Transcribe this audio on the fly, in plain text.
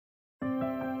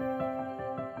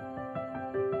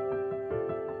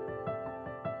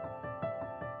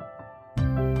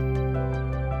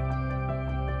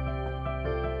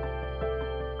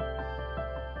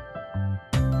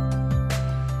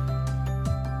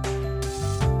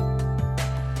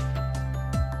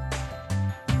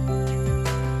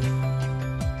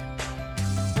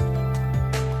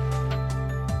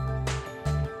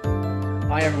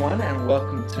Hi everyone, and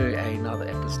welcome to another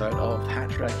episode of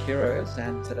Hatchback Heroes.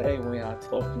 And today we are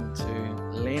talking to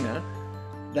Lena.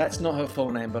 That's not her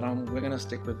full name, but we're going to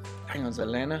stick with. Hang on, is it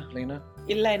Lena?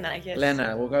 Elena, yes.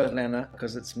 Lena. We'll go with Lena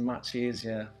because it's much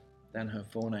easier than her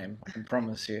full name. I can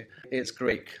promise you. It's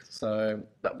Greek. So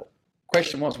the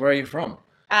question was, where are you from?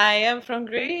 I am from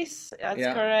Greece. That's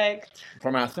correct.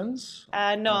 From Athens?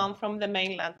 No, I'm from the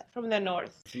mainland, from the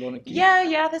north. Thessaloniki?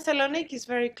 Yeah. Thessaloniki is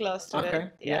very close to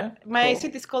it. Yeah. My Cool.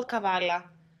 city is called Kavala.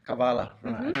 Kavala,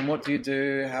 right. And what do you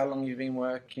do? How long have you been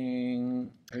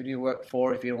working? Who do you work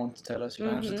for? If you want to tell us, you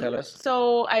don't have to tell us.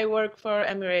 So I work for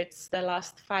Emirates the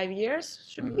last 5 years.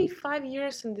 Should be 5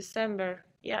 years in December.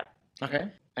 Yeah. Okay.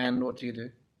 And what do you do?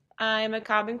 I'm a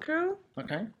cabin crew.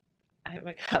 Okay. I'm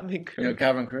a cabin crew. You're a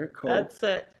cabin crew, cool. That's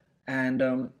it. And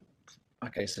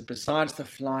okay, so besides the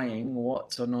flying,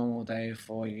 what's a normal day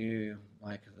for you?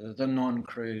 Like the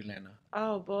non-crew, Lena?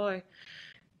 Oh boy.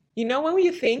 You know, when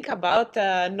you think about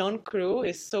non-crew,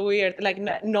 it's so weird. Like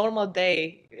normal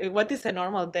day. What is a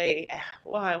normal day?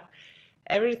 Wow.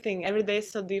 Every day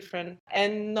is so different.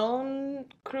 And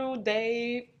non-crew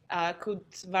day could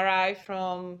vary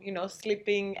from,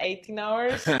 sleeping 18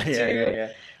 hours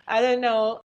to, I don't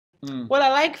know. Well, I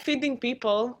like feeding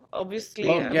people, obviously.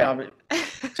 Well, but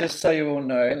just so you all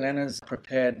know, Lena's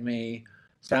prepared me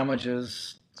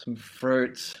sandwiches, some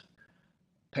fruit,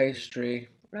 pastry.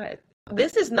 Right.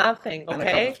 This is nothing, And a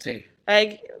okay? cup of tea.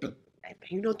 Like,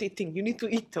 you're not eating. You need to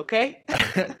eat, okay?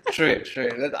 True.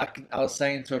 I was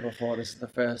saying to her before, this is the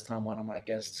first time one of my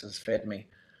guests has fed me.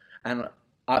 And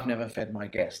I've never fed my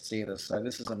guests either, so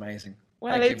this is amazing.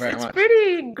 Well, Thank you very it's much.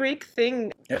 pretty Greek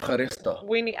thing. Ευχαριστώ.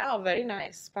 Very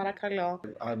nice. Παρακαλώ.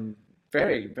 I'm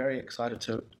very, very excited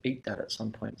to eat that at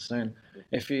some point soon.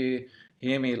 If you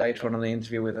hear me later on in the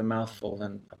interview with a mouthful,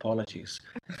 then apologies.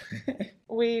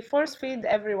 We force feed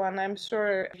everyone. I'm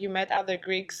sure if you met other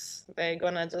Greeks, they're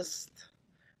gonna just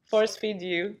force feed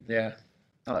you. Yeah.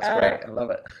 Oh, that's great. I love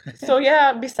it. So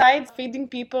yeah, besides feeding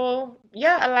people,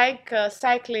 I like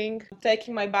cycling,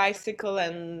 taking my bicycle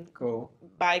and Cool.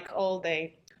 bike all day.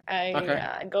 I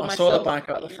got saw the bike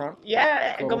out the front.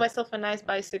 Yeah, Cool. I got myself a nice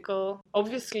bicycle.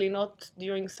 Obviously not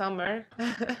during summer.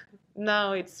 Now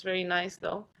it's very nice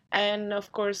though. And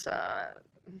of course,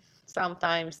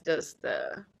 sometimes just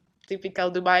typical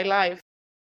Dubai life.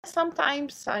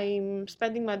 Sometimes I'm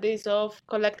spending my days off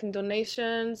collecting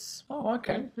donations. Oh,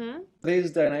 okay. These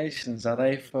donations, are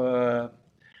they for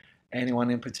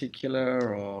anyone in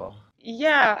particular or?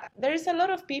 Yeah, there is a lot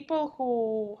of people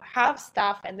who have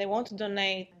stuff and they want to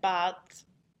donate, but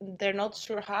they're not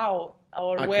sure how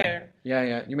or where.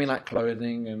 Yeah. You mean like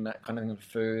clothing and that kind of thing,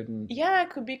 food and? Yeah, it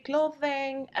could be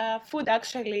clothing, food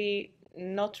actually,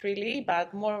 not really, but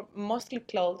mostly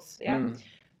clothes. Yeah.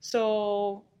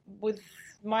 So with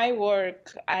my work,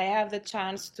 I have the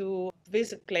chance to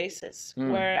visit places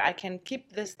where I can keep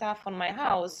the stuff on my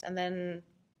house and then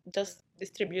just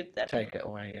distribute them. Take it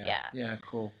away, yeah. Yeah,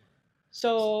 cool.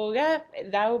 So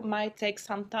that might take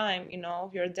some time,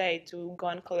 your day to go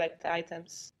and collect the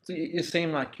items. So you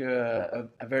seem like you're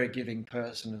a very giving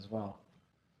person as well.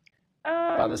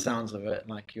 By the sounds of it,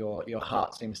 like your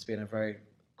heart seems to be in a very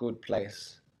good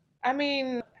place. I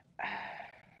mean,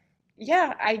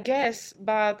 yeah, I guess,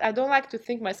 but I don't like to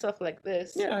think myself like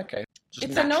this. Yeah, okay. Just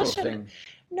It's a a natural notion. thing.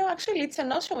 No, actually, it's a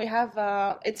notion we have.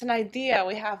 It's an idea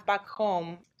we have back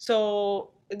home.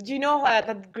 So, do you know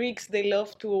that Greeks, they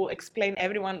love to explain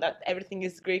everyone that everything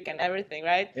is Greek and everything,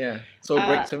 right? Yeah, it's all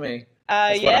Greek to me.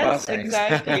 That's one of our Yes, things.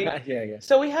 exactly. Yeah.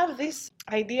 So we have this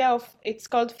idea of, it's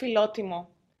called philotimo.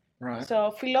 Right. So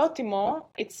philotimo,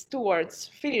 it's two words.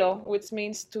 Philo, which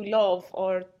means to love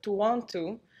or to want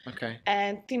to, Okay.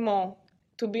 and timo,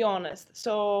 to be honest.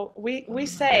 So we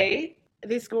say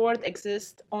this word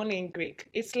exists only in Greek.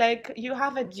 It's like you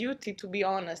have a duty to be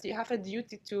honest. You have a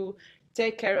duty to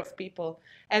take care of people.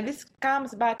 And this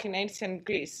comes back in ancient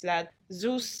Greece, that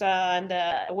Zeus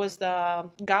was the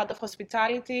god of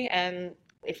hospitality. And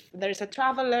if there's a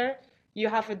traveler, you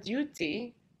have a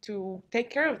duty to take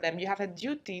care of them. You have a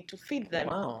duty to feed them.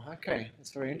 Wow, okay.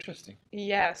 That's very interesting.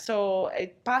 Yeah, so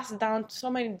it passed down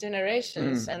so many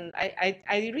generations, and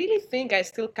I really think I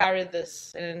still carry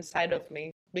this inside of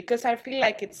me, because I feel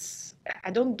like I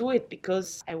don't do it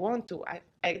because I want to.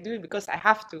 I do it because I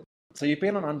have to. So you've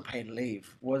been on unpaid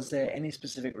leave. Was there any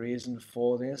specific reason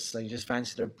for this? So you just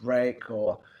fancied a break,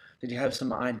 or did you have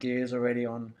some ideas already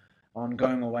on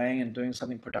going away and doing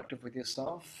something productive with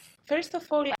yourself? First of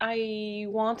all, I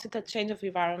wanted a change of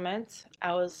environment.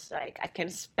 I was like, I can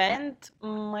spend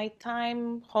my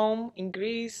time home in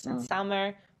Greece in summer,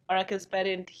 or I can spend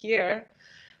it here.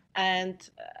 And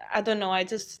I don't know, I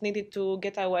just needed to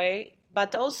get away.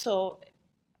 But also,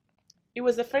 it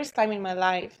was the first time in my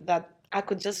life that I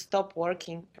could just stop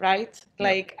working, right? Yeah,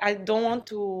 Like, I don't want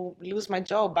to lose my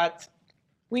job, but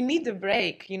we need a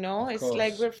break, you know? of It's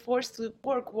like course. we're forced to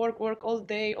work all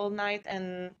day, all night,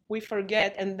 and we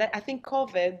forget. And I think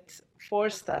COVID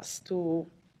forced us to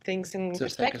things in To take a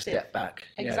perspective. step back.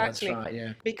 Yeah, that's Exactly. right.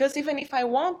 Yeah. Because even if I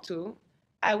want to,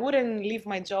 I wouldn't leave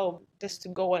my job just to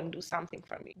go and do something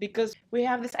for me. Because we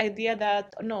have this idea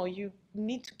that, no, you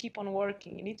need to keep on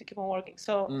working. You need to keep on working.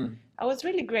 So Mm. I was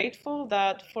really grateful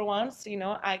that for once, you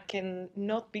know, I can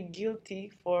not be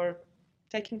guilty for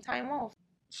taking time off.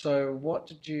 So, what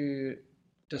did you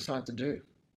decide to do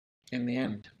in the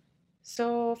end?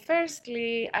 So,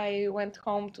 firstly, I went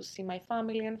home to see my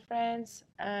family and friends,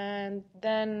 and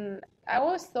then I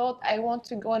always thought I want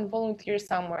to go and volunteer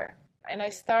somewhere. And I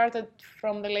started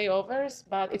from the layovers,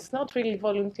 but it's not really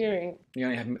volunteering. You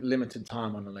only have limited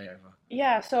time on the layover.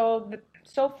 Yeah, so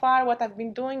far what I've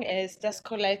been doing is just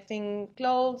collecting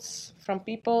clothes from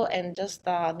people and just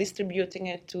distributing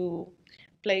it to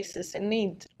places in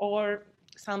need, or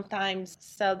sometimes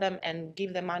sell them and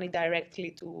give the money directly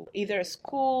to either a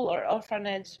school or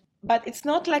orphanage. But it's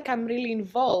not like I'm really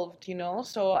involved, you know.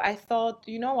 So I thought,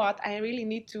 you know what, I really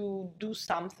need to do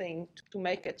something to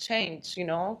make a change, you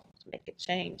know, to make a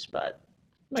change. But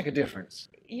Make a difference.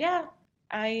 yeah,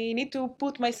 I need to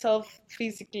put myself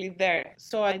physically there.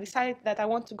 So I decided that I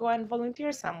want to go and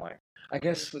volunteer somewhere. I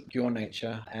guess with your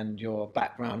nature and your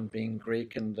background being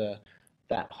Greek and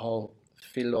that whole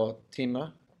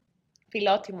philotima,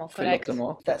 Philotimo, correct.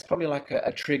 philotimo, that's probably like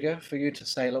a trigger for you to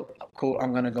say, look, cool,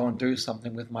 I'm going to go and do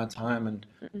something with my time and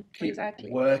keep Exactly.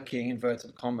 working,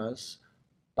 inverted commas,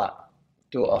 but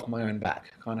do it off my own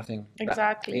back kind of thing.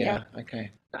 Exactly, yeah. Yeah,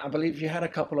 okay. I believe you had a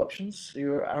couple options. I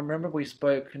remember we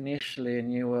spoke initially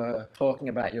and you were talking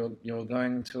about you're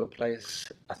going to a place,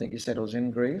 I think you said it was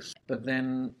in Greece, but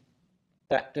then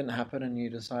that didn't happen and you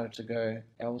decided to go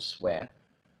elsewhere.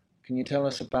 Can you tell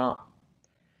us about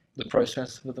the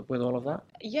process with all of that?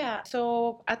 Yeah,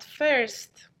 so at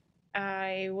first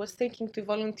I was thinking to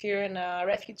volunteer in a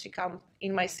refugee camp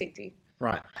in my city.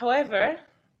 Right. However,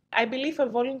 I believe for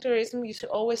volunteerism you should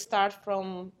always start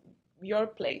from your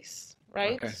place,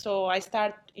 right? Okay. So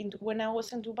when I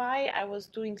was in Dubai, I was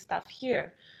doing stuff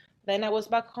here. Then I was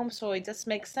back home, so it just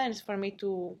makes sense for me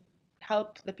to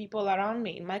help the people around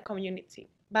me in my community.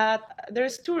 But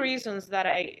there's two reasons that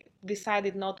I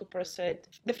decided not to proceed.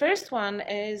 The first one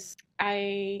is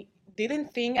I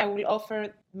didn't think I will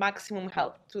offer maximum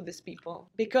help to these people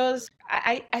because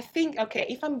I think, okay,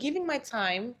 if I'm giving my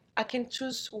time, I can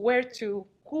choose which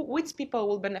people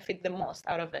will benefit the most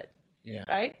out of it, Yeah.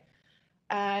 right?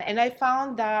 And I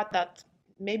found that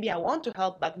maybe I want to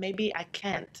help, but maybe I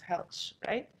can't help,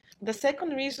 right? The second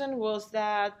reason was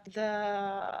that the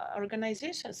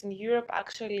organizations in Europe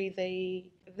actually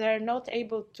they're not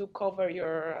able to cover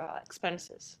your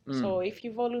expenses. So if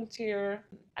you volunteer,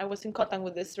 I was in contact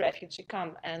with this refugee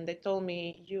camp, and they told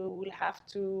me you will have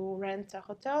to rent a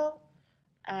hotel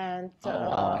and Oh,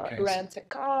 wow. Okay. rent a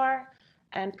car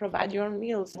and provide your own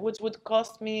meals, which would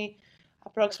cost me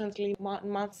approximately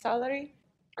month's salary.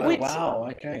 Oh, Which, wow.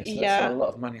 Okay. So that's a yeah, lot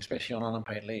of money, especially on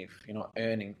unpaid leave. You're not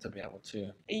earning to be able to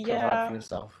provide for yeah.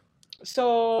 yourself.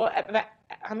 So,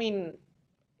 I mean,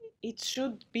 it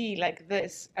should be like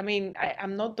this. I mean,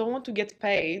 I'm not don't want to get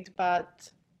paid, but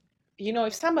you know,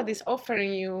 if somebody's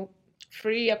offering you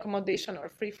free accommodation or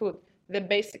free food, they're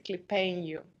basically paying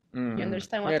you. You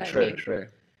understand what Yeah, I true, mean? true.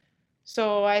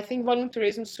 So I think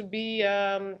volunteerism should be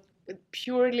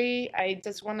purely, I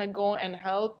just want to go and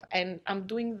help, and I'm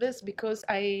doing this because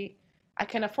I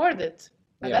can afford it.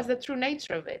 And Yeah. that's the true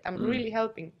nature of it. I'm really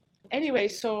helping. Anyway,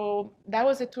 so that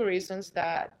was the two reasons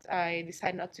that I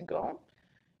decided not to go.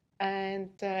 And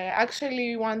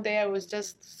actually, one day I was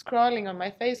just scrolling on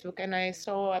my Facebook and I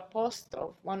saw a post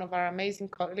of one of our amazing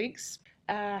colleagues.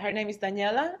 Her name is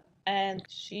Daniela, and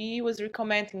she was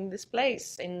recommending this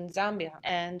place in Zambia,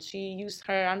 and she used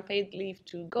her unpaid leave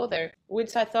to go there,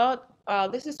 which I thought,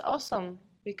 this is awesome,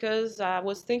 because I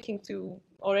was thinking to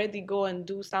already go and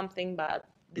do something, but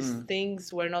these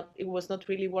things it was not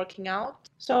really working out.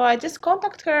 So I just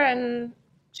contacted her and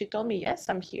she told me, yes,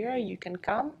 I'm here, you can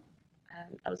come.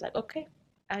 And I was like, okay,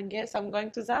 I guess I'm going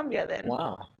to Zambia then.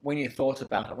 Wow. When you thought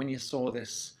about it, when you saw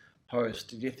this post,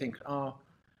 did you think, oh,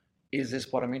 is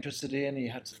this what I'm interested in? You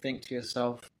had to think to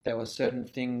yourself, there were certain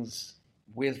things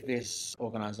with this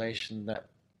organization that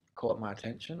caught my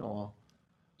attention, or?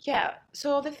 Yeah.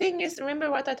 So the thing is, remember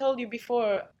what I told you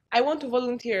before? I want to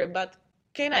volunteer, but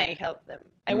can I help them?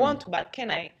 I want to, but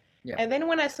can I? Yeah. And then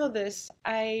when I saw this,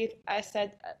 I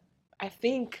said, I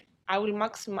think I will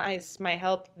maximize my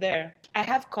help there. I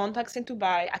have contacts in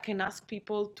Dubai. I can ask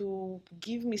people to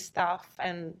give me stuff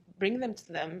and bring them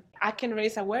to them. I can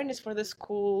raise awareness for the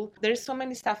school. There's so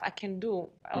many stuff I can do,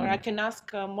 or I can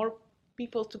ask more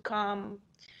people to come.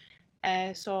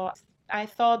 So I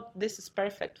thought this is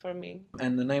perfect for me.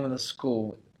 And the name of the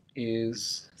school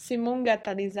is Simunga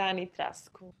Tadizani Trust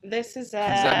School. This is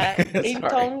in Sorry.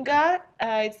 Tonga.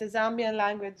 It's the Zambian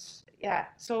language. Yeah.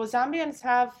 So Zambians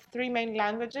have 3 main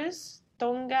languages: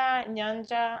 Tonga,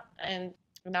 Nyanja, and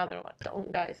another one,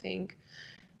 Tonga, I think.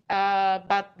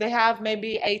 But they have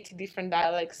maybe 80 different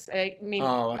dialects. I mean,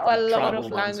 like a lot tribal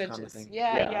of ones kind of languages. thing.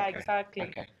 Yeah, okay. exactly.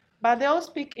 Okay. But they all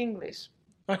speak English.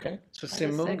 Okay. So As a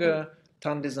Simunga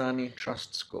Tandizani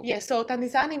Trust School. Yeah, so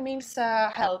Tandizani means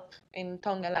help in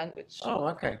Tonga language. Oh,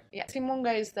 okay. Yeah,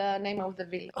 Simunga is the name of the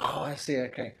village. Oh, I see.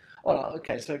 Okay. Well,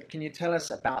 okay. So can you tell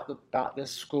us about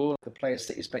this school, the place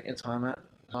that you spent your time at?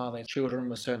 Are they children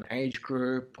of a certain age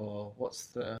group, or what's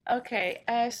the? Okay,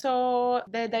 so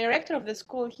the director of the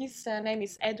school, his name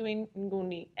is Edwin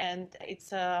Nguni, and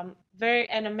it's an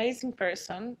amazing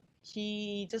person.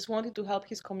 He just wanted to help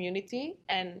his community,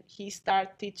 and he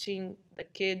started teaching the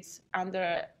kids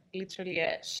under literally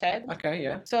a shed. Okay,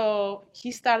 yeah. So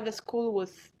he started the school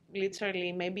with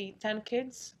literally maybe 10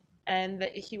 kids, and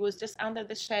he was just under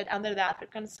the shed, under the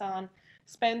African sun,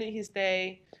 spending his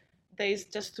days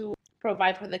just to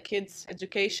provide for the kids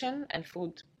education and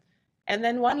food. And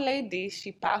then one lady,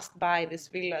 she passed by this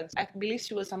village. I believe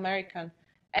she was American.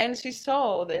 And she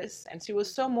saw this and she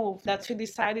was so moved that she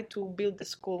decided to build the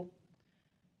school.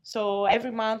 So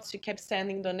every month she kept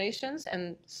sending donations,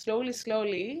 and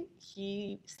slowly,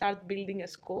 he started building a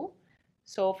school.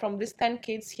 So from these 10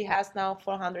 kids, he has now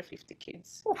 450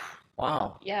 kids. Oof,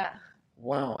 wow. Yeah.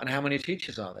 Wow. And how many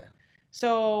teachers are there?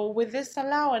 So with this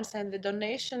allowance and the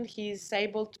donation, he's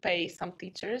able to pay some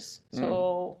teachers.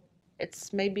 So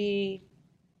it's maybe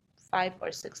 5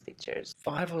 or 6 teachers.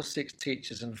 5 or 6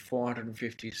 teachers and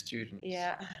 450 students.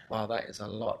 Yeah. Wow, that is a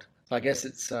lot. So I guess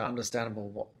it's understandable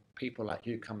what people like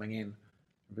you coming in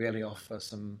really offer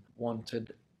some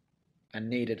wanted and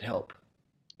needed help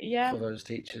Yeah. for those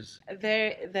teachers.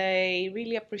 They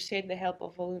really appreciate the help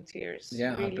of volunteers.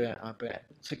 Yeah, really. I bet.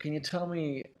 So can you tell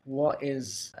me what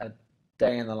is a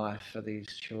day in the life for these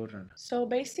children? So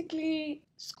basically,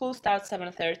 school starts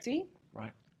 7:30.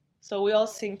 Right. So we all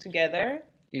sing together.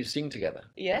 You sing together?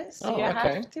 Yes, Oh, you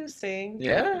okay. have to sing.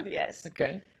 Yeah? Yes.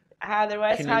 Okay.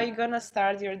 Otherwise, Can how you- you gonna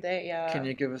start your day? Can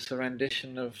you give us a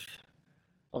rendition of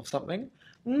something?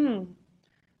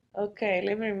 Okay,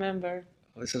 let me remember.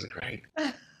 Oh, this is great.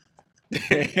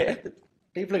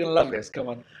 People are gonna love this. Come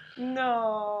on.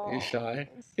 No. You're shy.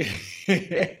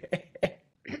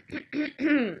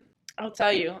 I'll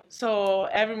tell you. So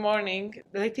every morning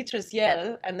the teachers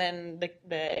yell, and then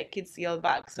the kids yell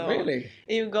back. So Really?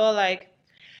 you go like,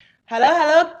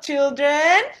 hello,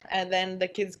 children. And then the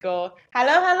kids go,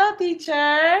 hello,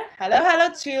 teacher. Hello,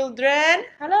 children.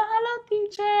 Hello,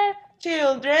 teacher.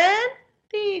 Children,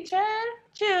 teacher,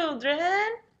 children,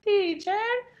 teacher.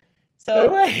 No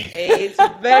So way. it's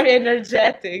very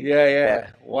energetic.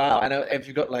 Yeah. Wow. I know if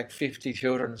you've got like 50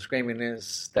 children screaming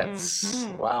this, that's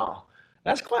wow.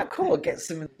 That's quite cool. It gets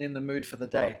them in the mood for the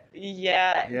day.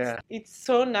 Yeah, Yeah. it's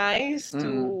so nice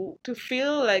to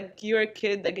feel like you're a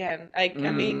kid again. Like,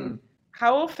 I mean,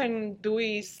 how often do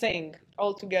we sing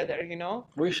all together, you know?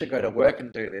 We should go to work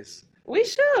and do this. We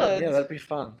should. Yeah, that'd be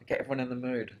fun. Get everyone in the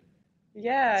mood.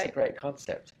 Yeah. It's a great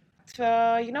concept.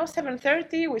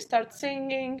 7:30 we start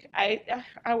singing.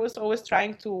 I was always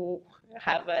trying to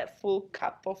have a full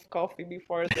cup of coffee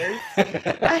before this.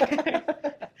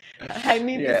 I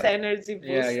need this energy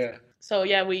boost. Yeah. So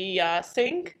yeah, we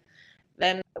sing,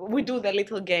 then we do the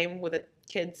little game with the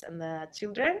kids and the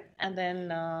children, and then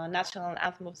national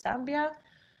anthem of Zambia,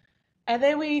 and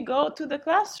then we go to the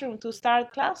classroom to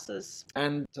start classes.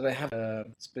 And do they have a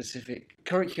specific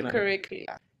curriculum?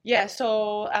 Yeah,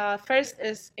 so first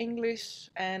is English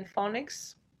and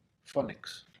phonics.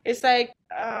 Phonics. It's like,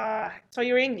 so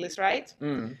you're English, right?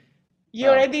 You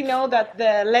Oh. already know that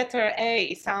the letter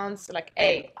A sounds like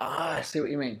A, Ah, I see what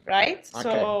you mean. right? Okay.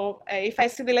 So if I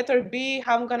see the letter B,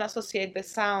 how I'm gonna associate the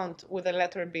sound with the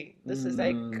letter B? This is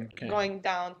like Okay. going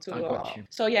down to. I got you.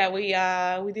 So yeah,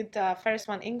 we did the first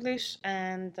one English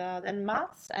and then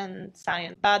maths and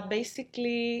science. But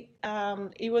basically,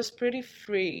 it was pretty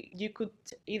free. You could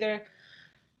either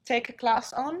take a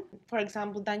class on, for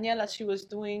example, Daniela, she was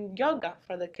doing yoga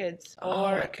for the kids,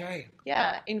 or okay.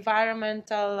 yeah,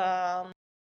 environmental,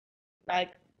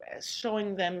 like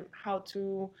showing them how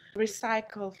to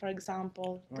recycle, for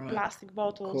example, the Right. plastic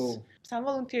bottles. Cool. Some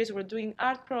volunteers were doing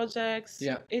art projects.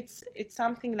 Yeah. It's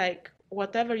something like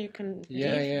whatever you can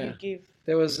Yeah, give, yeah. you give.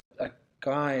 There was a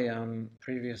guy,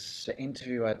 previous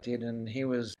interview I did, and he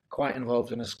was quite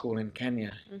involved in a school in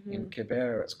Kenya, in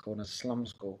Kibera, it's called a slum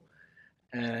school.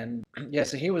 And yeah,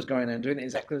 so he was going and doing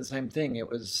exactly the same thing. It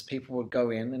was people would go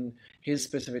in, and his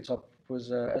specific topic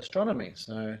was astronomy.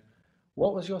 So,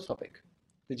 what was your topic?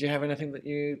 Did you have anything that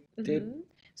you did?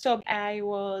 So I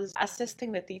was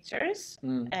assisting the teachers,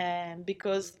 and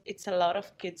because it's a lot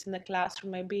of kids in the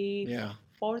classroom, maybe Yeah,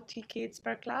 40 kids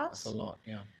per that's class. a lot.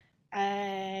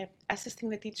 Yeah. Assisting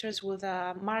the teachers with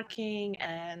marking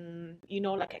and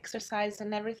like exercise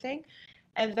and everything.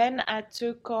 And then I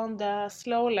took on the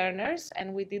slow learners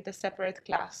and we did a separate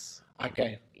class.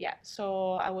 Okay. Yeah,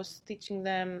 so I was teaching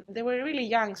them. They were really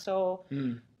young, so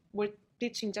we're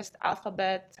teaching just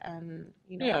alphabet and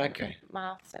Yeah. Okay.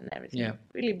 maths and everything. Yeah.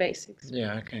 Really basics.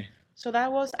 Yeah. Okay. So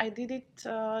I did it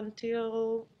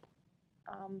until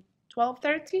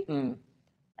 12:30.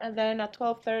 And then at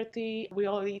 12:30 we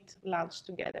all eat lunch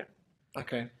together.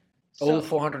 Okay. So, All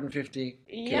 450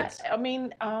 yeah, kids. I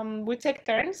mean, we take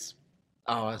turns,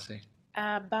 Oh, I see.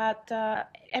 but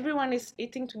everyone is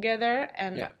eating together.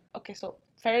 And Yeah. okay, so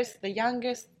first the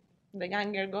younger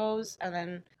goes, and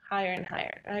then higher and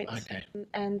higher, right? Okay.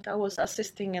 And I was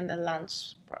assisting in the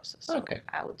lunch process. So Okay.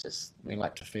 I would just. We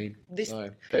like to feed. This, so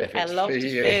perfect. I love to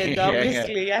you. feed,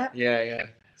 obviously, yeah. Yeah. Yeah.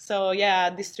 So yeah,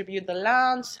 distribute the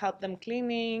lunch, help them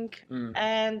cleaning,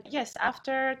 and yes,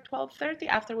 after 12:30,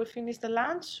 after we finish the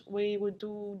lunch, we would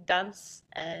do dance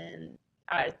and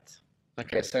art.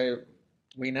 Okay, so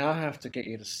we now have to get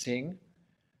you to sing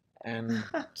and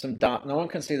some dance. No one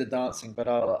can see the dancing, but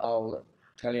I'll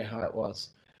tell you how it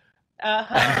was. No,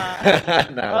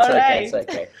 it's All okay. It's right.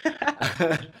 okay.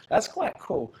 That's quite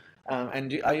cool.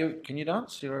 And can you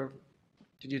dance?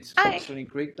 Did you teach any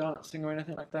Greek dancing or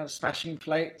anything like that? Smashing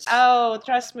plates? Oh,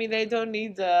 trust me, they don't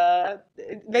need to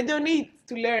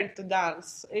learn to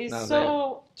dance. It's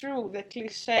so true, the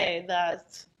cliche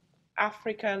that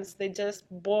Africans, they just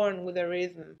born with a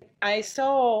rhythm. I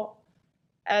saw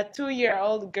a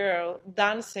 2-year-old girl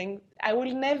dancing. I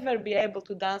will never be able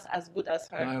to dance as good as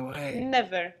her. No way.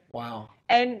 Never. Wow.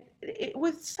 And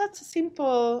with such a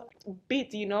simple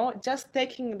beat, just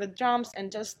taking the drums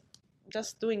and just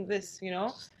doing this,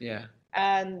 Yeah.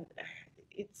 And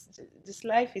this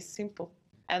life is simple,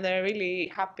 and they're really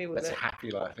happy with it. It's a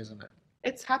happy life, isn't it?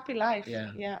 It's happy life.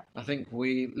 Yeah. Yeah. I think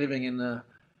living in the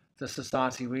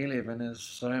society we live in, there's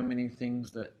so many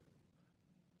things that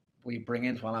we bring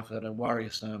into our life that are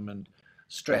worrisome and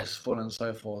stressful and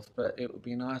so forth. But it would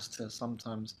be nice to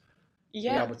sometimes be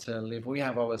able to live. We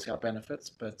have obviously our benefits,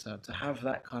 but to have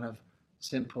that kind of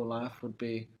simple life would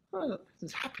be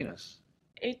it's happiness.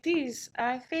 It is.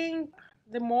 I think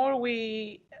the more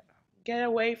we get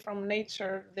away from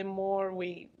nature, the more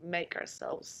we make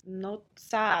ourselves not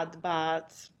sad,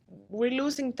 but we're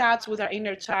losing touch with our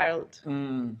inner child.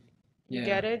 You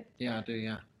get it? Yeah, I do.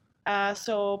 Yeah.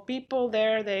 So people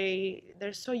there,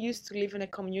 they're so used to live in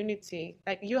a community.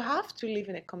 Like, you have to live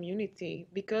in a community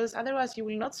because otherwise you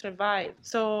will not survive.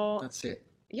 So that's it.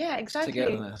 Yeah, exactly.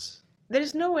 Togetherness.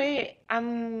 There's no way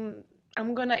I'm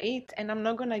gonna eat and I'm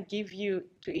not gonna give you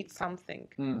to eat something.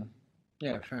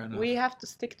 Yeah, fair enough. We have to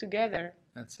stick together.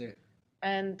 That's it.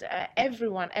 And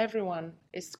everyone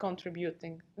is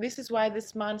contributing. This is why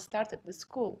this man started the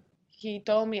school. He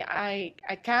told me I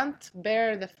can't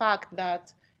bear the fact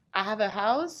that I have a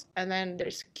house and then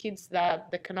there's kids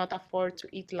that they cannot afford to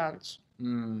eat lunch.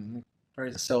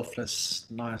 Very selfless,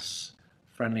 nice,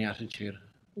 friendly attitude.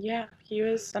 Yeah, he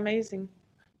was amazing.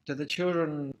 Do the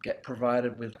children get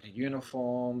provided with a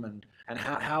uniform, and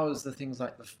how is the things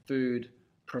like the food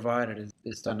provided?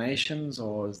 Is donations,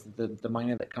 or is the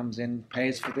money that comes in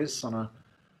pays for this on a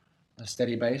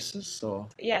steady basis, or?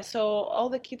 Yeah, so all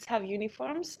the kids have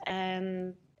uniforms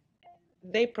and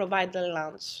they provide the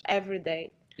lunch every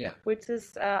day. Yeah. Which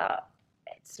is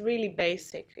it's really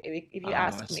basic if you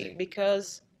ask me,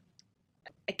 because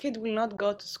a kid will not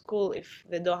go to school if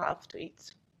they don't have to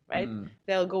eat, right?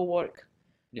 They'll go work.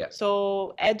 Yeah.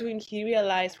 So Edwin, he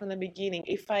realized from the beginning,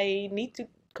 if I need to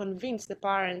convince the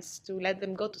parents to let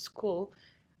them go to school,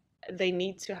 they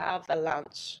need to have a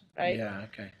lunch, right? Yeah,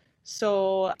 okay.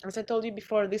 So, as I told you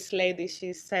before, this lady,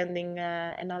 she's sending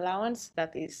an allowance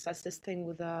that is assisting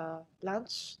with the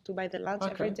lunch, to buy the lunch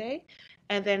every day.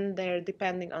 And then they're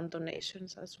depending on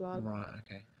donations as well. Right,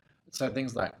 okay. So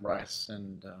things like rice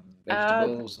and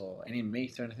vegetables or any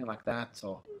meat or anything like that?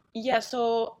 Or? Yeah,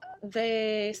 so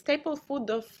the staple food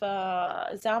of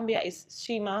Zambia is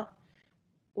shima,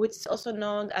 which is also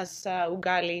known as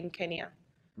ugali in Kenya.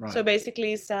 Right. So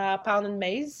basically it's pounded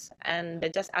maize and they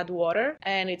just add water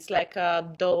and it's like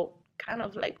a dough kind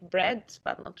of like bread,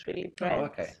 but not really bread. Oh,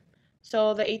 okay.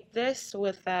 So they eat this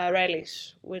with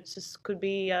relish, which could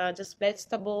be just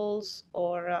vegetables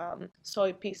or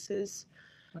soy pieces.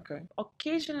 Okay.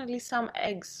 Occasionally some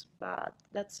eggs, but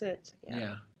that's it. Yeah.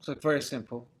 Yeah. So very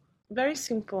simple. Very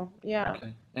simple. Yeah.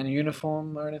 Okay. Any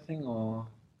uniform or anything, or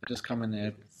they just come in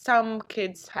there? Some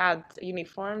kids had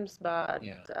uniforms, but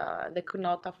Yeah. they could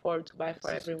not afford to buy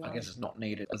for I everyone. guess it's not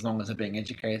needed as long as they're being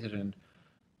educated and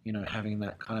having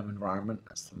that kind of environment.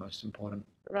 That's the most important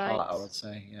Right. part, I would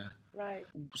say. Yeah. Right.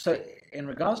 So, in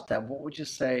regards to that, what would you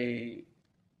say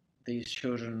these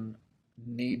children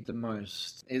need the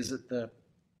most? Is it the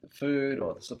food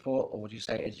or the support, or would you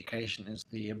say education is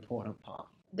the important part?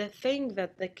 The thing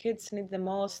that the kids need the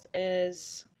most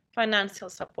is financial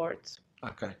support.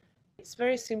 Okay. It's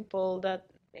very simple that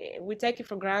we take it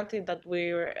for granted that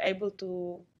we're able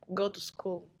to go to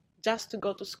school, just to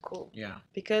go to school. Yeah.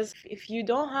 Because if you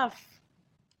don't have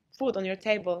food on your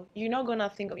table, you're not gonna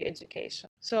think of your education.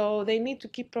 So they need to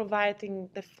keep providing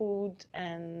the food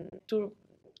and to,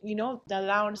 the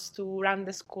allowance to run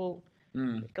the school,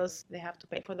 because they have to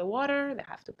pay for the water, they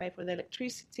have to pay for the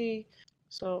electricity.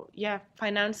 So yeah,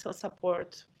 financial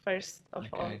support first of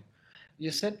all. Okay.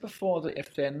 You said before that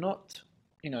if they're not,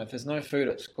 if there's no food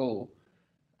at school,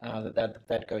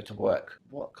 they'd go to work.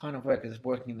 What kind of work? Is it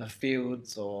working in the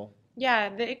fields or? Yeah,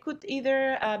 they could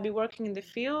either be working in the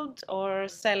field or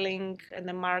selling in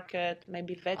the market,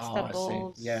 maybe Oh, I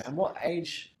vegetables. see. Yeah. And what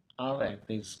age are they?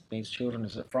 These children?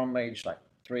 Is it from age like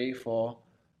 3, 4,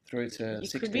 through to It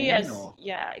 16 could be as or?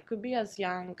 yeah, it could be as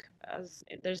young as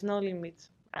there's no limit.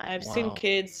 I've seen Wow.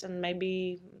 kids and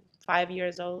maybe 5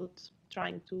 years old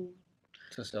trying to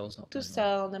sell something. to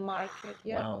sell on the market.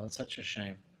 Yeah. Wow, that's such a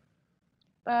shame.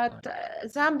 But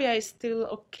Zambia is still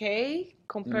okay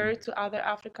compared to other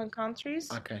African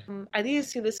countries. Okay. I did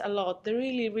see this a lot. They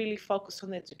really, really focus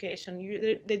on education.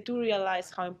 They do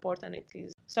realize how important it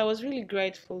is. So I was really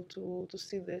grateful to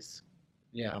see this.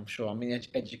 Yeah, I'm sure. I mean,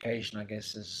 education, I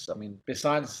guess,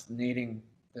 besides needing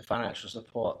the financial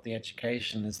support, the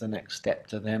education is the next step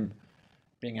to them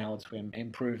being able to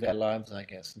improve their lives, I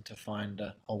guess, and to find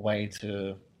a way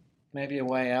to, maybe a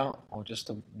way out or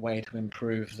just a way to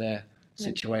improve their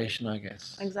situation, I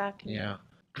guess. Exactly. Yeah.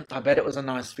 I bet it was a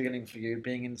nice feeling for you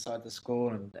being inside the school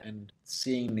and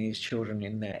seeing these children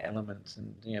in their element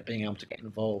and being able to get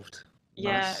involved.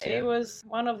 Yeah, it was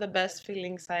one of the best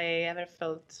feelings I ever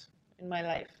felt in my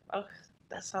life. Oh,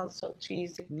 that sounds so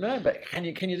cheesy. No, but can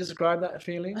you describe that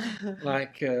feeling?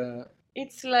 Like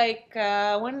it's like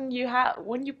when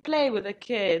you play with the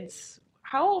kids.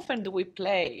 How often do we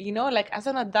play? Like as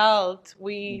an adult,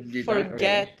 we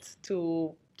forget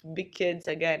to be kids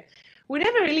again. We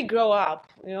never really grow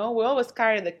up. We always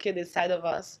carry the kid inside of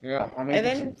us. Yeah, I'm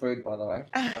eating some food, by the way.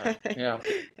 Yeah.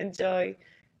 Enjoy.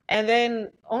 And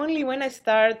then only when I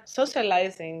start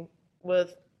socializing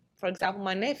with, for example,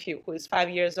 my nephew, who is 5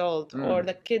 years old, or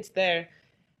the kids there,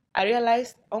 I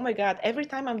realized, oh my God, every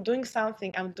time I'm doing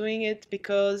something, I'm doing it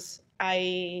because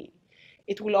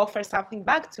it will offer something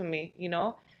back to me,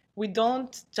 We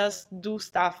don't just do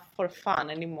stuff for fun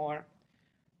anymore.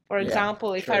 For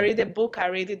example, if I read a book, I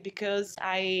read it because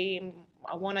I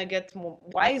want to get more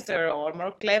wiser or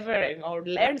more clever or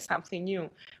learn something new.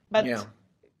 But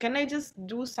can I just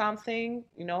do something,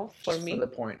 for just me? For the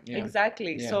point, yeah.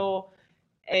 Exactly. Yeah. So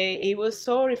it was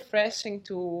so refreshing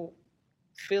to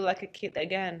feel like a kid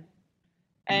again,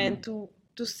 and to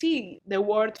see the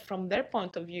world from their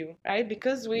point of view, right?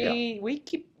 Because we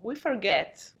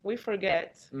forget.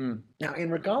 Now, in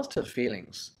regards to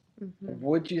feelings,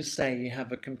 would you say you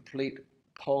have a complete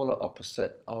polar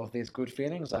opposite of these good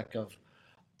feelings?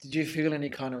 Did you feel any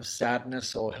kind of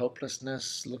sadness or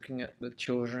helplessness looking at the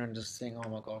children and just saying, oh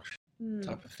my gosh,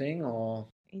 type of thing? Or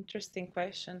interesting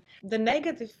question. The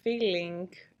negative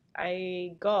feeling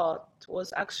I got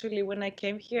was actually when I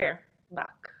came here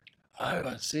back. Oh,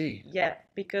 I see. Yeah,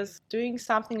 because doing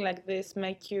something like this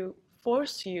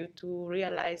force you to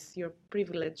realize your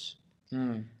privilege.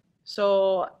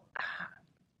 So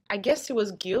I guess it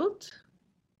was guilt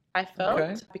I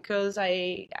felt because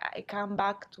I come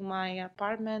back to my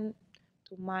apartment,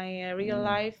 to my real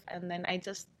life, and then I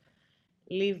just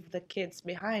leave the kids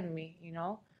behind me,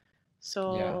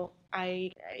 So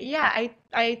I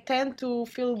tend to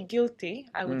feel guilty,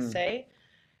 I would say,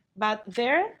 but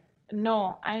there,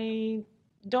 no, I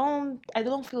don't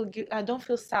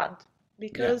feel sad,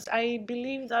 because I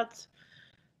believe that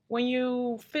when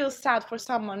you feel sad for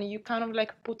someone, you kind of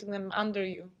like putting them under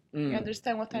you. You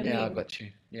understand what I mean? Yeah, I got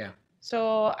you. Yeah.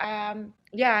 So I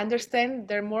understand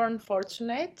they're more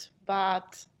unfortunate,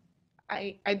 but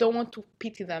I don't want to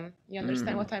pity them. You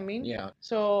understand what I mean? Yeah.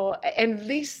 So, and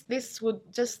this would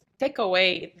just take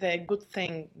away the good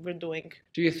thing we're doing.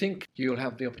 Do you think you'll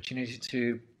have the opportunity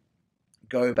to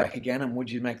go back again, and would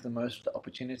you make the most of the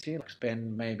opportunity? Like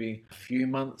spend maybe a few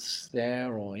months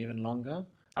there or even longer?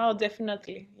 Oh,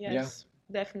 definitely. Yes,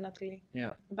 definitely.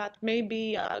 Yeah. But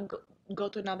maybe go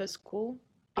to another school.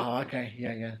 Oh, okay.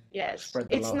 Yeah, yeah. Yes. Spread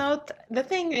the It's love. not, the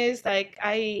thing is, like,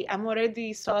 I'm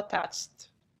already so attached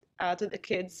to the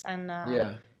kids, and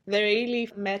Yeah. they really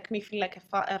make me feel like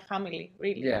a family,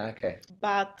 really. Yeah, okay.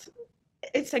 But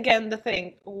it's again the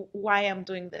thing, why I'm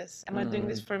doing this. Am I doing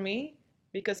this for me?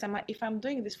 Because if I'm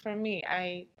doing this for me,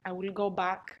 I will go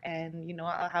back and, you know,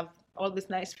 I'll have all these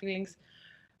nice feelings.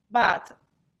 But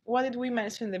what did we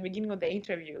mention in the beginning of the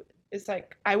interview? It's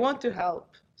like, I want to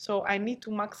help. So I need to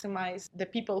maximize the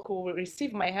people who will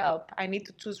receive my help. I need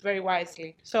to choose very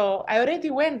wisely. So I already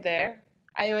went there.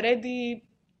 I already,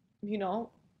 you know,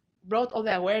 brought all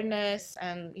the awareness,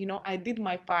 and, you know, I did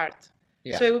my part.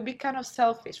 Yeah. So it would be kind of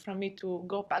selfish for me to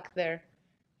go back there.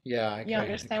 Yeah, okay. You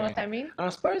understand what I mean? And I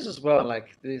suppose as well,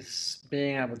 like this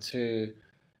being able to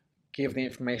give the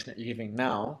information that you're giving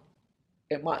now,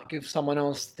 it might give someone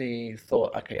else the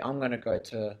thought, okay, I'm going to go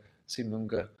to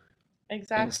Simunga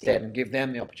Exactly. instead and give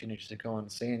them the opportunity to go and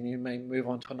see, and you may move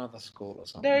on to another school or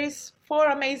something. There is 4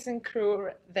 amazing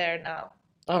crew there now.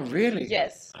 Oh, really?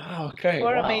 Yes. Oh, okay.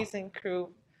 4 Wow. amazing crew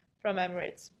from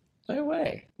Emirates. No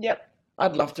way. Yep.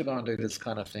 I'd love to go and do this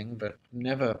kind of thing, but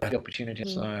never had the opportunity.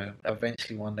 So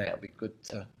eventually one day it'll be good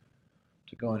to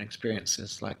go and experience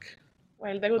this like.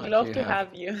 Well, they would Like love you to have.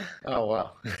 have you. Oh,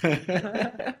 wow.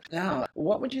 Now,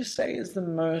 what would you say is the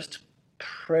most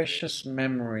precious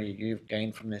memory you've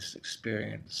gained from this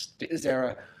experience? Is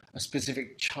there a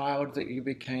specific child that you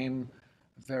became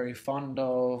very fond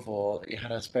of, or that you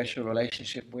had a special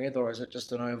relationship with, or is it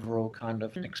just an overall kind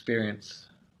of experience?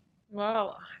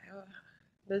 Wow.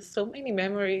 There's so many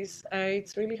memories.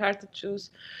 It's really hard to choose.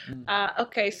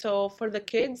 Okay, so for the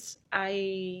kids,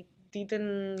 I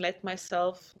didn't let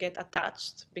myself get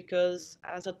attached because,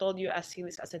 as I told you, I see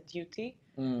this as a duty.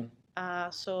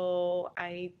 So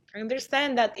I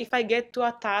understand that if I get too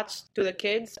attached to the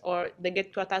kids or they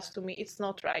get too attached to me, it's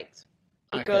not right,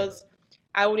 because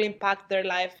I will impact their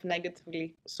life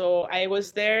negatively. So I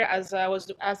was there as I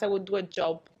would do a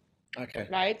job. Okay.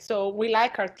 Right? So we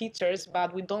like our teachers,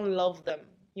 but we don't love them.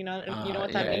 You know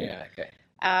what I mean? Yeah, okay.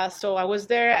 So I was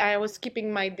there. I was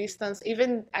keeping my distance.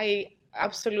 Even I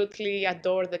absolutely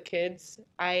adore the kids.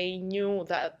 I knew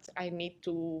that I need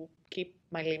to keep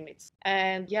my limits.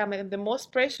 And yeah, the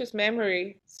most precious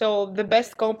memory. So the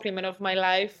best compliment of my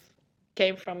life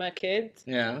came from a kid.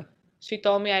 Yeah. She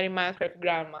told me I remind her of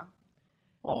grandma.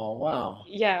 Oh, wow.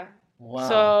 Yeah. Wow.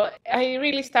 So I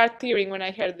really start tearing when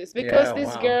I heard this, because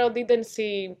this girl didn't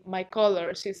see my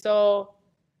color. She saw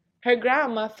her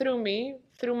grandma through me,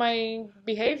 through my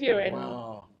behavior, and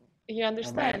you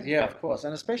understand? Yeah, of course.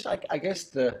 And especially, I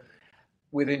guess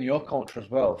within your culture as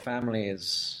well, family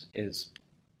is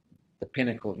the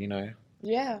pinnacle, you know.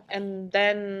 Yeah. And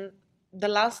then the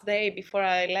last day before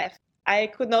I left, I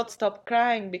could not stop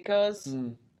crying because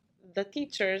the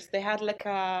teachers, they had like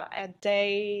a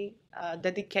day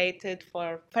dedicated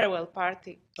for farewell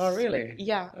party. Oh, really?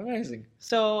 Yeah. Amazing.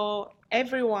 So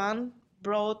everyone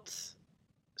brought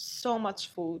so much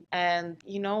food, and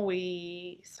you know,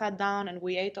 we sat down and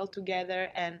we ate all together,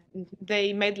 and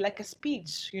they made like a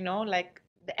speech, you know, like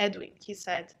the Edwin, he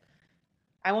said,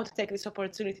 I want to take this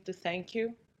opportunity to thank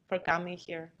you for coming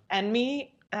here. And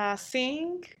me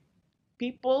seeing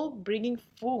people bringing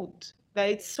food, that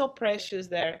it's so precious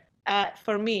there.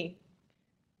 For me,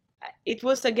 it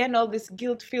was again all this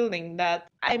guilt feeling that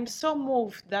I'm so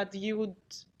moved that you would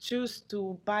choose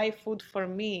to buy food for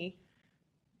me,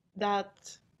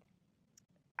 that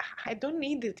I don't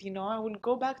need it, you know. I will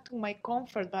go back to my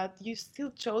comfort, but you still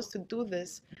chose to do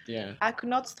this. Yeah. I could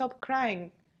not stop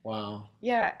crying. Wow.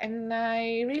 Yeah, and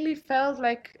I really felt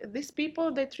like these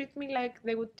people, they treat me like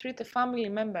they would treat a family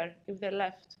member if they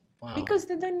left. Wow. Because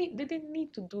they didn't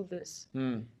need to do this.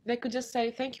 They could just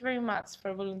say, thank you very much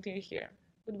for volunteering here.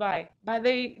 Goodbye. But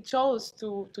they chose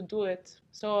to do it.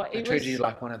 So They treated you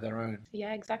like one of their own.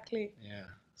 Yeah, exactly. Yeah.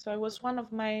 So it was one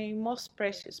of my most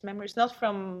precious memories, not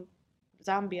from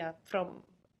Zambia, from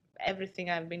everything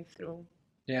I've been through.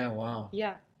 Yeah, wow.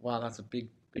 Yeah. Wow, that's a big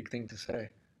thing to say.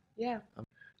 Yeah.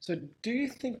 So do you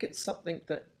think it's something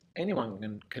that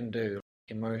anyone can do,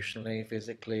 emotionally,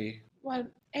 physically? Well,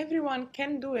 everyone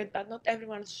can do it, but not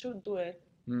everyone should do it.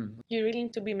 You really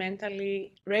need to be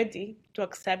mentally ready to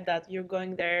accept that you're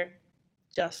going there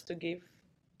just to give.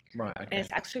 Right, okay.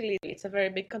 And it's a very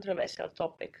big controversial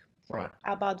topic. Right.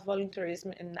 about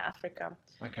volunteerism in Africa.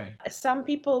 Okay. Some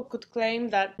people could claim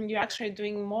that you're actually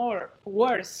doing more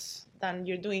worse than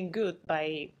you're doing good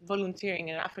by volunteering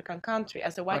in an African country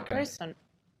as a white Okay. person,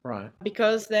 Right.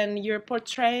 because then you're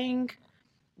portraying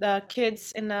the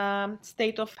kids in a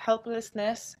state of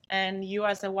helplessness and you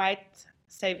as a white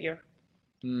savior.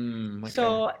 Okay.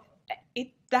 So it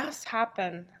does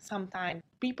happen sometimes.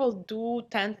 People do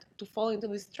tend to fall into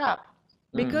this trap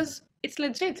because it's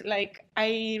legit. Like,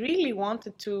 I really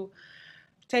wanted to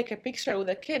take a picture with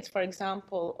the kids, for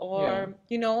example, or,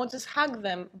 just hug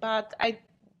them. But I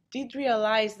did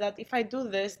realize that if I do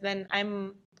this, then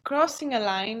I'm crossing a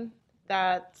line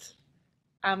that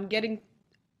I'm getting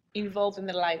involved in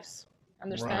their lives.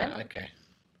 Understand? Right.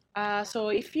 Okay. So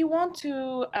if you want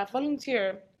to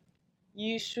volunteer,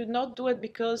 you should not do it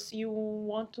because you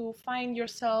want to find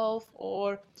yourself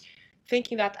or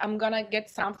thinking that I'm gonna get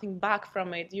something back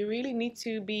from it. You really need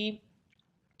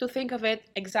to think of it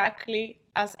exactly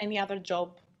as any other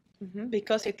job,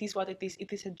 because it is what it is.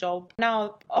 It is a job.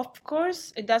 Now, of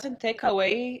course, it doesn't take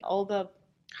away all the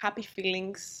happy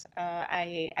feelings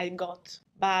I got,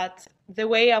 but the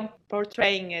way I'm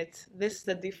portraying it, this is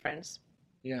the difference.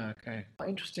 Yeah. Okay.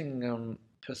 Interesting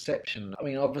perception. I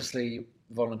mean, obviously,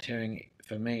 volunteering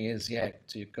for me is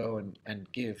to go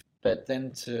and give, but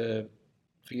then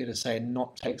for you to say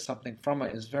not take something from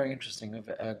it is very interesting.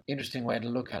 An interesting way to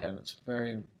look at it. It's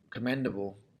very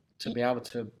commendable to be able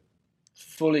to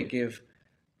fully give,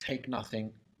 take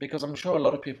nothing, because I'm sure a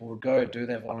lot of people would go do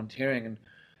their volunteering and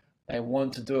they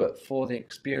want to do it for the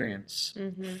experience.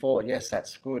 Yes,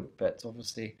 that's good, but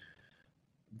obviously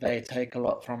they take a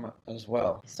lot from it as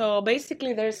well. So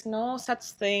basically, there's no such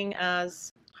thing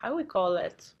as, how we call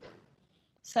it,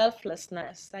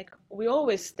 selflessness. Like, we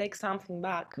always take something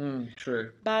back.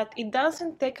 True. But it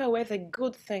doesn't take away the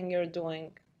good thing you're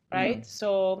doing, right?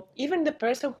 So even the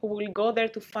person who will go there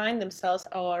to find themselves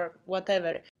or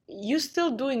whatever, you're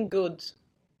still doing good,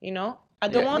 I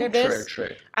don't want this. True.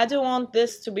 I don't want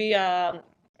this to be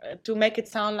to make it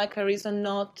sound like a reason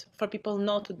not for people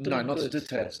not to do No, not good. to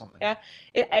deter something. Yeah,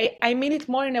 I mean it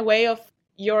more in a way of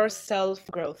your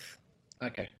self-growth.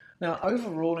 Okay. Now,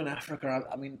 overall in Africa,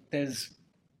 I mean, there's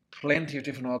plenty of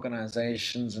different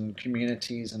organizations and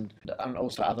communities and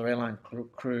also other airline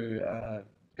crew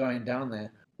going down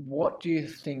there. What do you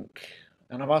think,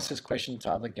 and I've asked this question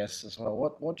to other guests as well,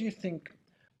 what do you think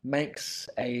makes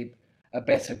a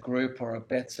better group or a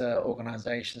better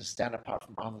organization stand apart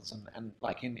from others and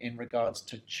like in regards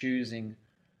to choosing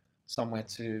somewhere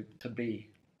to be?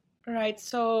 Right.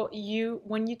 So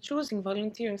when you're choosing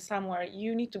volunteering somewhere,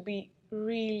 you need to be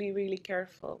really, really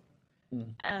careful.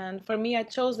 And for me, I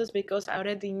chose this because I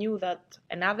already knew that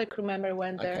another crew member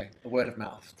went there. Okay, the word of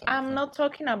mouth. I'm not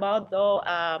talking about, though,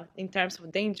 in terms of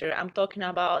danger. I'm talking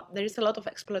about there is a lot of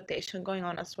exploitation going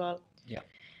on as well.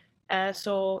 Yeah.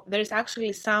 So there's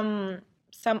actually some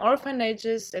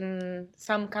orphanages in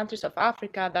some countries of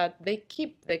Africa that they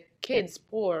keep the kids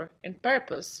poor in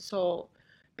purpose. So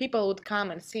people would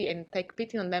come and see and take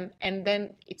pity on them, and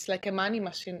then it's like a money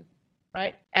machine,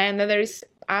 right? And then there is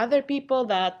other people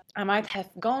that I might have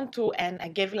gone to and I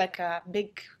gave like a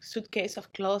big suitcase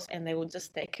of clothes and they would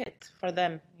just take it for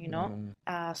them,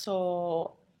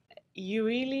 So you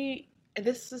really,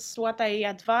 this is what I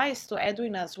advise to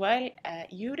Edwin as well.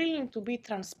 You really need to be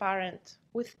transparent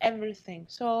with everything.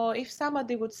 So if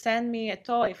somebody would send me a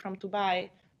toy from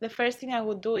Dubai, the first thing I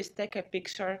would do is take a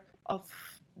picture of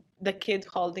the kid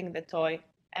holding the toy.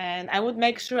 And I would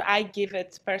make sure I give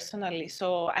it personally,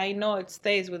 so I know it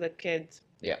stays with the kid.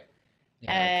 Yeah.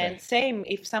 And same,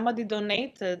 if somebody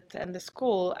donated in the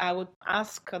school, I would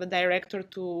ask the director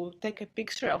to take a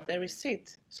picture of the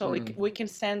receipt, so we can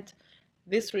send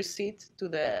this receipt to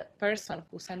the person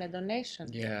who sent a donation.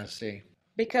 Yeah, I see.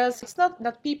 Because it's not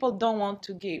that people don't want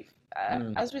to give.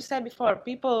 As we said before,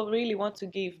 people really want to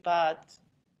give, but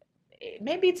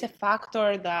maybe it's a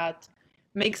factor that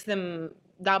makes them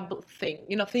double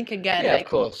think again. Yeah, of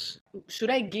course. Should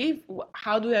I give?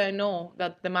 How do I know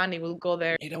that the money will go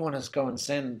there? You don't want to go and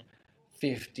send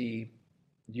 50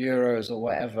 euros or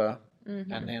whatever,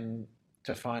 and then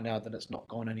to find out that it's not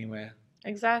gone anywhere.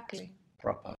 Exactly.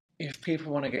 Proper. If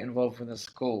people want to get involved with the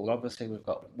school, obviously we've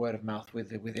got word of mouth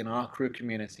within our crew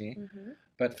community,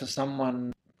 but for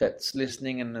someone that's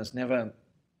listening and has never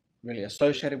really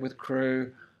associated with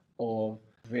crew or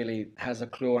really has a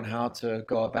clue on how to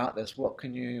go about this, what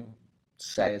can you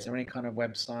say? Is there any kind of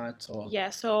website or?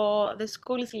 Yeah, so the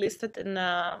school is listed in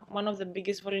one of the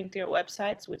biggest volunteer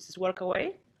websites, which is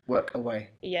Workaway. Workaway.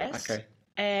 Yes. Okay.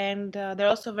 And they're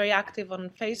also very active on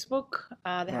Facebook.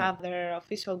 They have their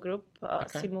official group,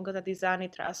 Simugata Design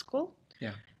Trust School.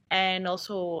 Yeah. And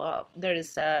also there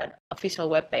is an official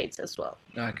webpage as well.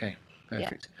 Okay,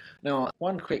 perfect. Now,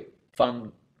 one quick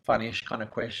funnish kind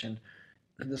of question.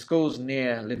 The school's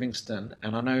near Livingston,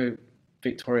 and I know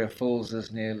Victoria Falls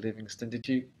is near Livingston. Did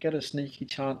you get a sneaky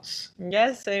chance?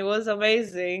 Yes, it was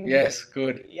amazing. Yes,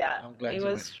 good. Yeah, I'm glad it you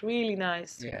was really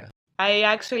nice. Yeah.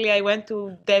 I went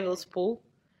to Devil's Pool.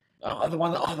 Oh, the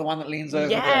one that leans over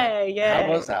Yeah, there. yeah. How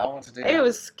was that? I want to do that. It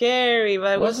was scary,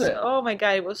 but Was it? oh my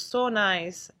God, it was so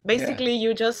nice. Basically,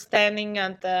 you're just standing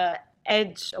at the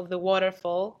edge of the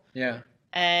waterfall. Yeah.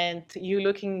 And you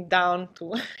looking down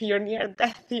to you're near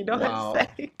death, you know Wow. what I'm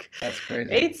saying? That's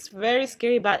crazy. It's very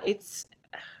scary, but it's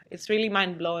really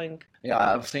mind-blowing. Yeah,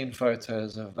 I've seen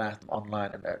photos of that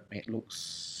online and it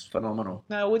looks phenomenal.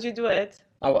 Now, would you do it?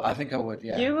 I think I would,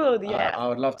 yeah. You would, yeah. I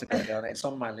would love to go down. It's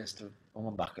on my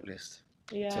bucket list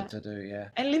Yeah. to do, yeah.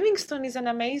 And Livingston is an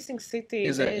amazing city.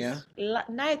 Is it, yeah?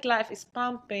 Nightlife is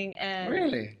pumping and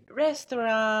Really?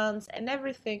 restaurants and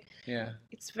everything. Yeah.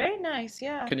 It's very nice,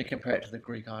 yeah. Can you compare it to the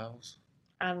Greek Isles?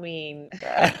 I mean,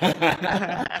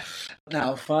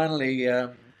 Now, finally,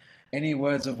 any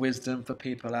words of wisdom for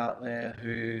people out there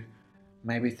who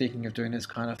may be thinking of doing this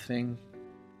kind of thing?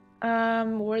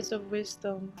 words of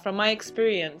wisdom. From my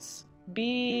experience,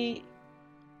 be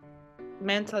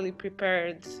mentally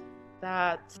prepared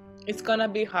that it's gonna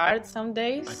be hard some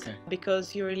days. Okay.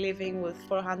 Because you're living with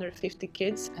 450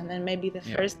 kids, and then maybe the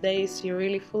Yeah. first days you're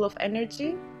really full of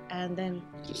energy, and then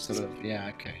Just sort of, yeah,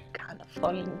 okay. kind of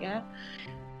falling, yeah.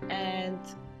 And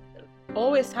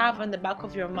always have in the back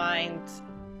of your mind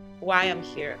why I'm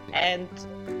here, and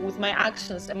with my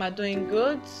actions, am I doing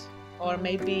good, or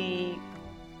maybe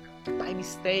by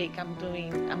mistake I'm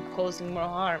causing more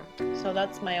harm. So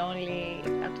that's my only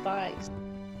advice.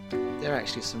 There are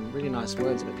actually some really nice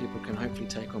words that people can hopefully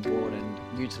take on board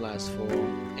and utilise for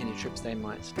any trips they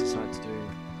might decide to do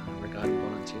regarding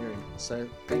volunteering. So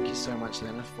thank you so much,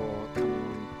 Lena, for coming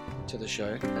on to the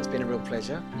show. It's been a real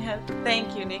pleasure. Yeah,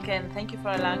 thank you, Nick, and thank you for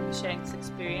allowing me sharing this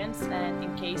experience. And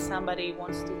in case somebody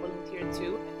wants to volunteer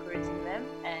too, encouraging them,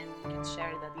 and you can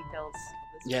share the details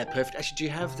of this. Yeah, perfect. Actually, do you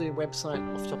have the website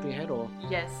off the top of your head, or?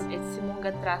 Yes, it's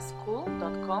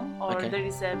simungatraschool.com, or Okay. there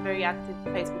is a very active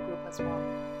Facebook group as well.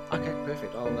 Okay,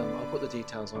 perfect. I'll put the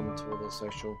details on to all the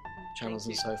social channels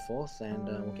and so forth, and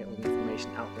we'll get all the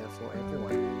information out there for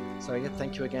everyone. So yeah,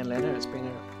 thank you again, Lena. It's been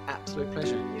an absolute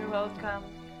pleasure. You're welcome.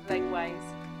 Likewise.